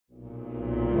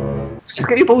Just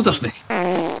get your balls off me.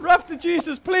 Raptor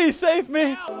Jesus, please save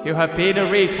me. You have been a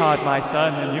retard, my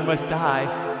son, and you must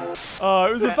die. Oh,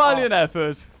 it was a valiant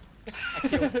effort.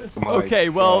 Okay,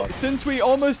 well, since we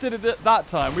almost did it that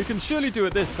time, we can surely do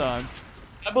it this time.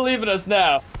 I believe in us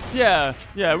now. Yeah,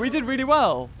 we did really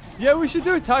well. Yeah, we should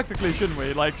do it tactically, shouldn't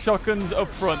we? Like shotguns up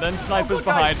front, then snipers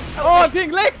behind. Oh, I'm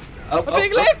being licked! I'm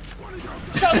being licked!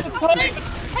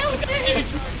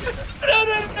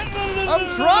 I'm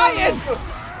trying!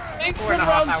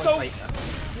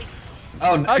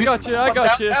 Oh, no. I got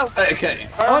you. Okay.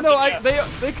 Oh no,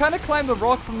 they kind of climb the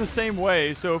rock from the same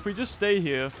way, so if we just stay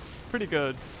here, pretty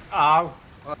good. Oh,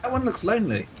 well, that one looks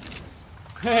lonely.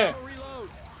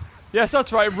 Yes,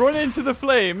 that's right. Run into the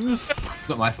flames. It's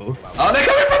not my fault. Oh, they're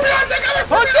coming from behind! They're coming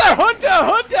from behind!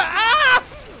 Hunter! Ah!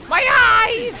 My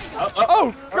eyes!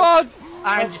 Oh God!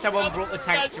 And someone brought the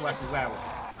tank to us as well.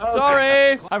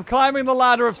 Sorry, I'm climbing the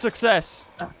ladder of success.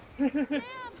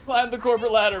 Climb the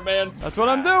corporate ladder, man. That's what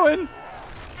I'm doing.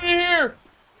 Here.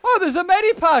 Oh, there's a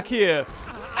medipack here.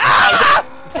 Ah!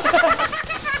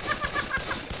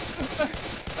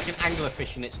 Like an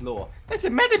anglerfish in its lure. There's a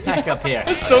medipack up here.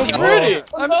 It's so pretty.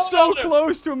 I'm so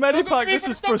close to a medipack. This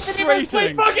is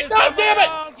frustrating. No, damn it!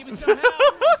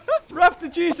 Raptor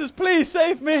Jesus, please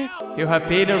save me. You have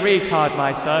been a retard,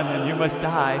 my son, and you must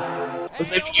die. I'm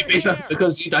saving you, Beaver,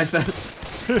 because you died first.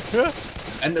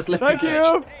 And there's left. Thank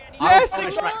you. Yes. I'll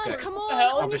distract it. What the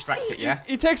hell? I'll distract it, yeah?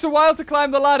 He takes a while to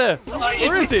climb the ladder.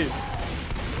 Where is he?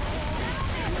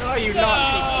 Oh, you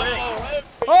Nazi prick.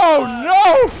 Oh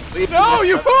no! No,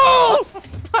 you fool!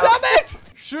 Damn it!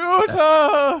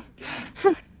 Shooter!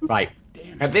 Right.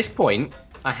 At this point,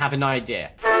 I have an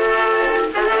idea.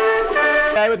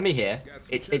 Bear with me here.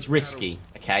 It's risky,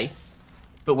 okay?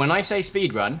 But when I say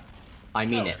speedrun, I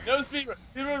mean it. No speedrun.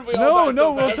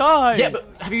 No, we'll die. Yeah, but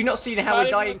have you not seen how we're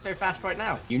dying so fast right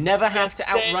now? You never have to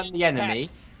outrun the enemy,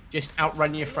 just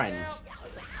outrun your friends.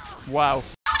 Wow.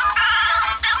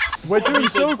 We're doing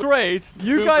so great.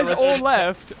 You guys all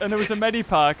left, and there was a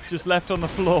medipack just left on the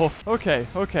floor. Okay.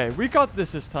 We got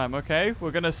this time, okay?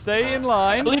 We're gonna stay in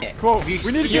line. Quote, we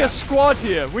need to be a squad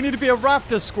here. We need to be a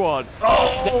Raptor squad.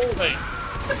 Oh!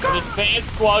 An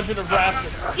advanced squadron of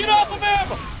Raptors. Get off of him!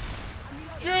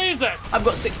 Jesus! I've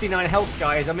got 69 health,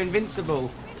 guys. I'm invincible.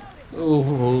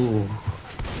 Ooh.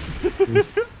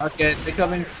 Okay, they're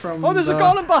coming from. Oh, there's a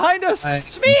golem behind us!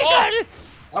 Smeagol!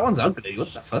 That one's ugly.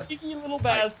 What the fuck? Sneaky little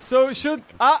bastard. So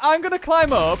I'm gonna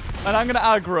climb up and I'm gonna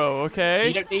aggro, okay?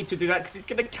 You don't need to do that because it's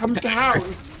gonna come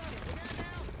down.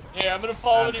 Yeah, I'm gonna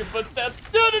follow in your footsteps.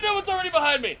 No, it's already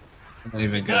behind me. I'm not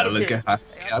even gonna look at.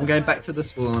 I'm going back to the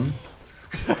spawn.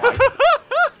 There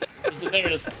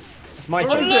it is. It's my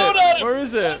Where turn. Where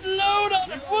is it? Load on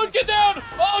him! Wood, get down!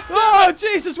 Oh,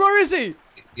 Jesus, where is he?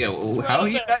 Yeah, well, how are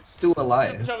you guys still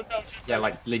alive? Yeah,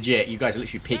 like legit. You guys are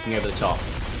literally peeking over the top.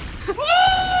 Turn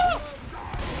around!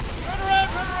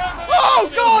 Oh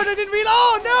God, I didn't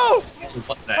realize. Oh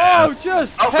What the no! hell? Oh,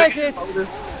 just peck it. Where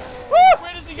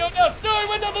does he go down? No, he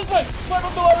went down this way! Climb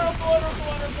up the ladder,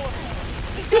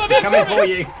 He's Coming for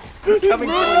you. He's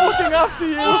moonwalking after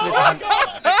you.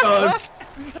 God.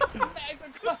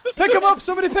 Pick him up,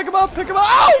 somebody pick him up,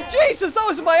 Oh, Jesus, that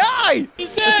was in my eye. He's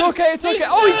dead. It's okay.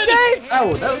 Oh, he's dead.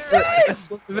 Oh, that was the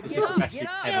best one. This is the best you've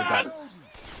ever done.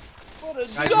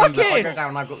 Suck If I go it.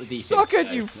 down, I've got the defense. Suck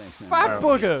it, you fat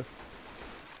bugger.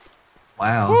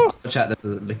 Wow. Watch out,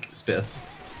 there's a lick spitter.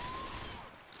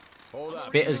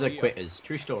 Spitters are quitters.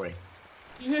 True story.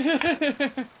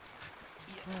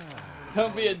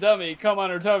 Don't be a dummy. Come on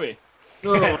her tummy.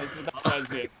 That's what that guy's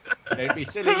doing. Don't be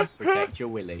silly. Protect your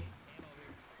willy.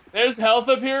 There's health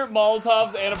up here,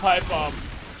 Molotovs, and a pipe bomb.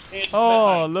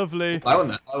 Oh, lovely. I want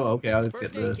that. Oh, okay, I'll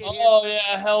get the. Oh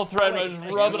yeah, health right. Just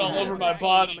rub it all over my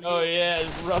body. Oh yeah,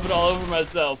 just rub it all over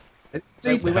myself.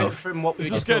 So we went from what we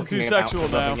This were is getting talking too about sexual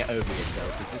to rubbing now. it over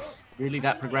yourself. Is this really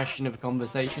that progression of a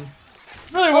conversation?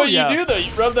 It's really what yeah. you do though.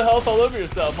 You rub the health all over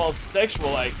yourself, all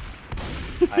sexual like.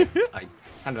 I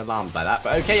kind of alarmed by that,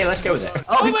 but okay, yeah, let's go with it.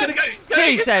 Oh, he's gonna go.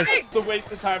 Jesus. The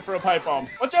waste of time for a pipe bomb.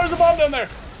 Watch out, there's a bomb down there.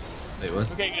 Wait, what?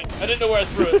 Okay, good. I didn't know where I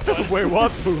threw it. So Wait,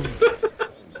 what? Boom.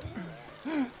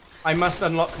 I must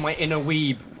unlock my inner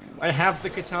weeb. I have the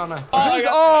katana.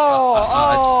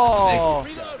 Oh.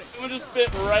 It would just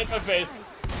spit right in my face.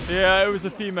 Yeah, it was a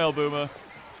female boomer.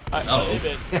 It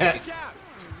did.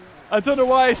 I don't know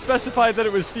why I specified that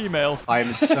it was female. I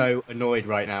am so annoyed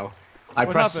right now. I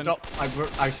What pressed happened?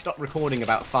 stop. I stopped recording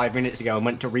about 5 minutes ago and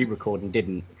went to re-record and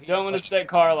didn't. You don't want to set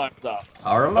car alarms off.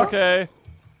 Okay.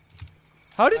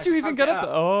 How did you even get up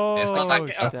there? Oh, It's not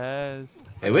like- stairs.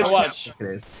 Hey, which Watch. Look at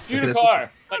this. Shoot Look a at this. car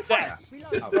like that.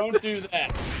 Don't do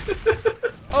that.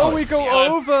 Oh, we go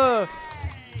over.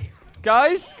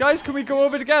 Guys, can we go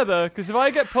over together? Because if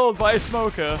I get pulled by a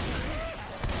smoker...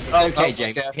 It's okay,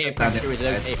 James. Peer pressure is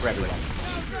okay for everyone.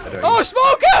 Oh,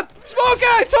 smoker! Smoker,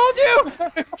 I told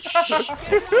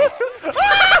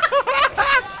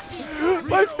you!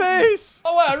 My face!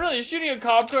 Oh wow, really? Shooting a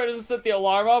cop car doesn't set the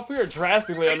alarm off? We are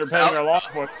drastically underpaying our law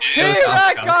enforcement.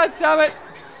 T-Rex, god damn it!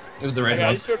 It was the red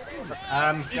one. Easy,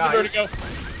 Guys. Vertigo.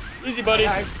 Easy, buddy.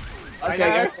 Okay,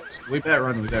 Okay, we better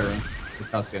run. We better run. We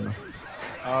can't get enough.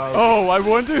 Oh, I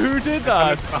wonder who did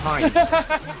that. Behind.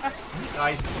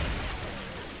 Guys.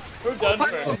 We're done for.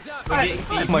 Oh my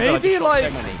God, Maybe you shot like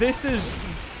so many. this is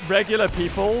regular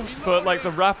people, but like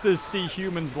the raptors see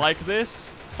humans like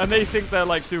this, and they think they're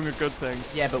like doing a good thing.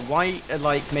 Yeah, but why,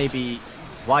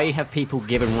 why have people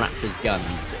given raptors guns?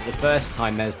 The first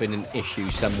time there's been an issue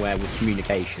somewhere with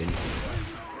communication.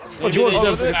 Maybe you they want-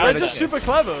 doesn't They're have just it. super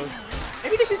clever.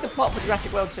 Maybe this is the plot for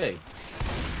Jurassic World 2.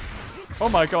 Oh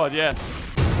my god, yes.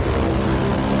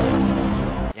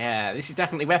 Yeah, this is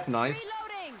definitely weaponized.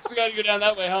 We gotta go down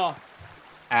that way, huh?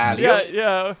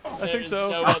 Yeah, I think There's so.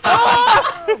 no way.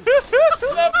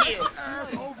 Love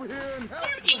you.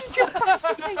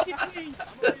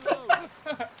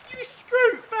 You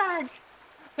screwed bag!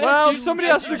 Well, somebody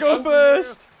has to go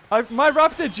first. My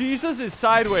Raptor Jesus is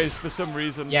sideways for some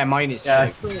reason. Yeah, mine is Yeah, I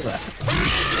too. saw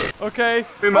that. Okay.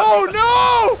 Boom up. Oh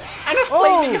no! And a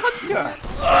flaming hunter!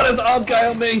 Oh, there's an odd guy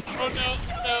on me. Oh no,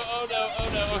 oh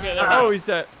no. Okay, that's Oh, he's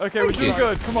dead. Okay, we're doing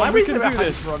good. Come Why on, we is can there a do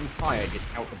this. hunter on fire just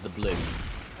out of the blue?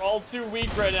 We're all too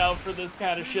weak right now for this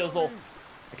kind of shizzle.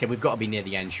 Okay, we've got to be near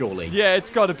the end, surely. Yeah, it's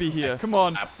got to be here. Come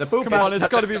on. The boom. Come on, it's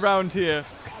got to be round here.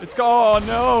 It's got. Oh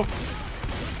no!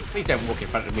 Please don't walk in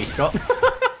front of me, Scott.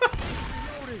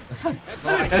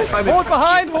 Hold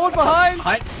behind! Hold behind!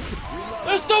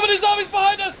 There's so many zombies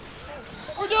behind us!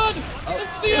 We're done! This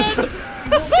is the end!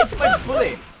 It's my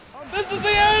bullet. This is the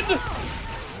end!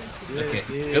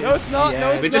 Okay. No, it's not.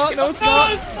 No, it's not. No, it's No,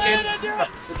 not. it's the end! I do it!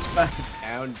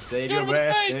 Down, Shoot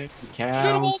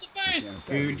him in the face! Shoot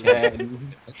him all in the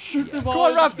face! Shoot them all Come on,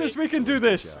 in the Raptors, face. we can do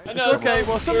this. I It's know, okay.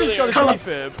 Well, somebody's got really a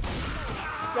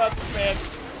defib. Got this, man.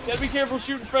 Gotta be careful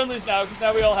shooting friendlies now, because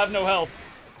now we all have no health.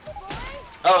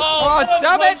 Oh, one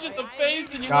damn punch it! in the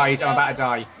face and you Guys, went I'm down. about to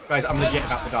die. Guys, I'm legit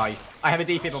about to die. I have a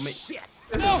defib on me.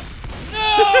 No!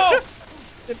 No!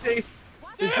 Is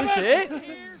this it?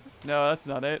 No, that's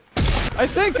not it. I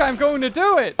think I'm going to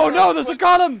do it. Oh no, there's a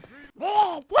column.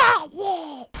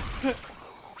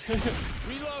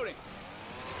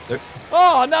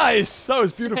 Oh, nice. That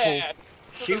was beautiful. Yeah.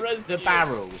 Shoot For the you.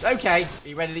 barrels. Okay,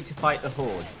 be ready to fight the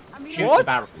horde. Shoot What? the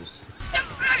barrels.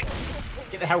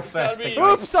 Get the health first. Gotta be-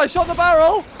 guys. Oops, I shot the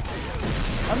barrel.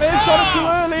 I may have shot it too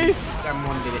early.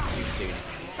 Someone did it too soon.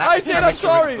 I did, I'm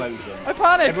sorry. Explosion. I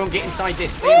panicked. Everyone get inside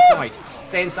this. Stay inside.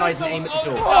 Stay inside and aim at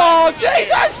the door. Oh,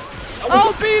 Jesus!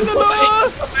 I'll be the lure.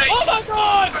 Oh my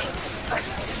god!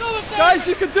 No, it's Guys,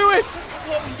 you can do it.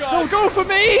 oh No, god. go for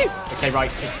me. Okay,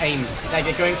 right. Just aim.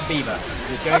 They're going for Beaver.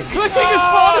 Just going I'm for Beaver. clicking as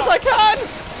far as I can.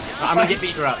 I'm gonna get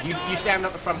Beaver up. You stand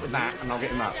up the front with that, and I'll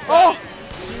get him up. Oh,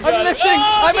 I'm lifting.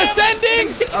 Oh, I'm damn it.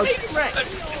 ascending.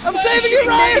 Right, I'm saving you,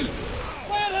 Ryan.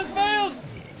 Plan has failed!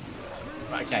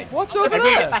 okay. What's over Everyone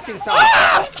there? get back inside.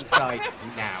 Back inside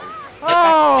now.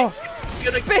 Oh,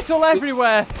 spittle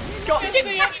everywhere. Scott, Get the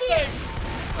anything!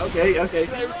 Okay.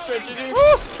 They were stretching you.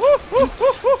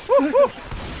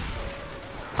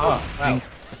 Oh, well.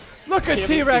 Look at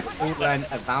T-Rex. We'll learn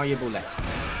a valuable lesson.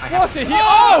 What a he?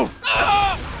 Oh,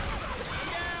 Ah!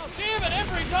 Damn it,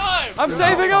 every time! I'm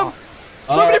saving him.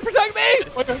 Somebody protect me.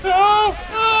 No!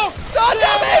 No! God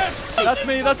damn it. That's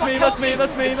me. That's me. That's me.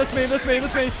 That's me. That's me. That's me.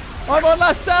 That's me. I'm on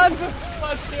last stand.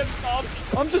 Last damn stop.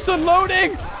 I'm just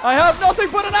unloading. I have nothing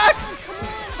but an axe.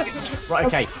 Right,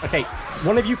 okay.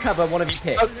 One of you cover, one of you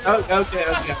pick. Okay.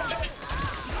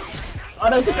 Oh,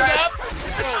 there's a guy.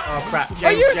 Oh, crap. James,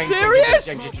 Are you James, serious?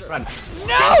 James, just run.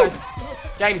 No.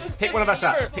 James, pick one of us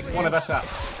up. Pick one of us up.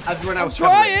 Everyone else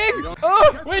Trying.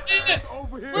 Oh, We did it!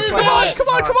 We did come on. it! Come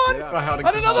on. Come on. Try hard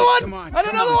And another one. And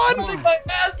another one. Took my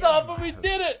ass off, but we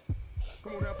did it!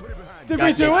 Did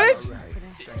we do it?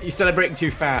 You're celebrating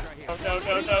too fast. No.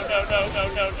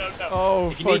 Oh,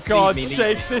 If you for need to God's leave me,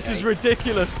 sake, leave me, this is okay?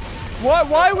 ridiculous.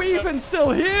 Why are we even still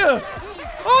here?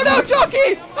 Oh no,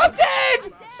 Jockey! I'm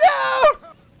dead! No!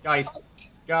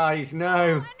 Guys,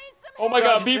 no. Oh my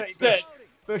god, Beaver's dead.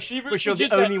 Bush, Beaver's you're the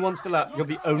legit dead. only one still up. You're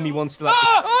the only one still up.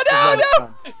 Ah! Oh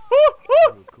no!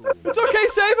 Ooh. It's okay,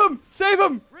 save him! Save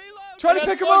him! Try to I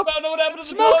pick him don't up! know what happened to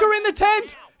the Smoker dog. in the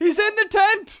tent! He's in the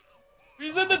tent!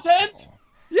 He's in the tent!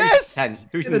 Yes! Tent.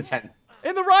 Who's in the tent?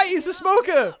 In the right, he's a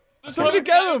smoker! The Somebody dog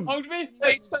get him! Hugged me?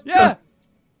 Yeah!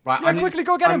 Right, Yeah, quickly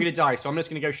go get I'm him. gonna die, so I'm just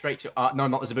gonna go straight to. No,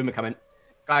 I'm not. There's a boomer coming.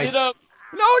 Guys, Get up.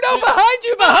 No, behind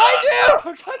you, behind you! Oh,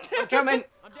 God damn I'm it. coming.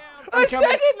 I said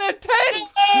in the tent!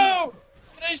 No!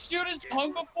 Did I shoot his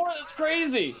tongue before? That's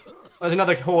crazy. There's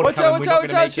another horde Watch coming. out, We're not watch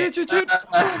gonna out, make shoot, it. shoot.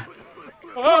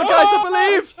 Come on, guys, I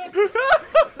believe!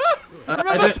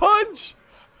 Remember, punch!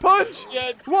 Punch!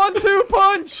 Yeah. 1, 2,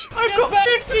 punch! I've got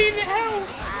 15 health!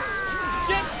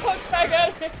 Get punched back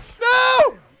at me!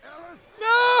 No!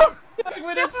 No!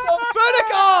 We did so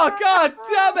Oh, God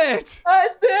damn it! God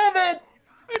damn it!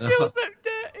 I feel so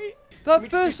dirty. That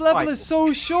first level is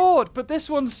so short, but this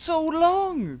one's so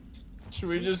long. Should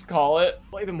we just call it?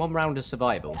 Not even 1 round of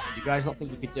survival. You guys not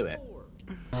think you could do it?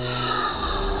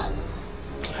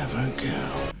 Clever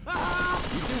girl.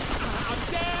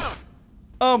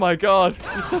 Oh my God,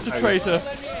 you're such a traitor.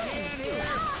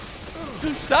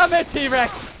 Damn it,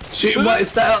 T-Rex! Shoot him while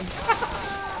it's down.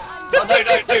 Oh, no,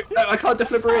 I can't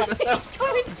defibrillate myself.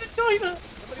 Going to the toilet!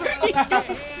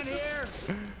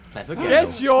 Clever girl.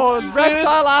 Get your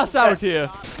reptile ass out here!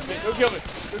 Go kill me!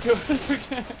 Go kill me!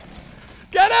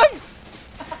 Get him!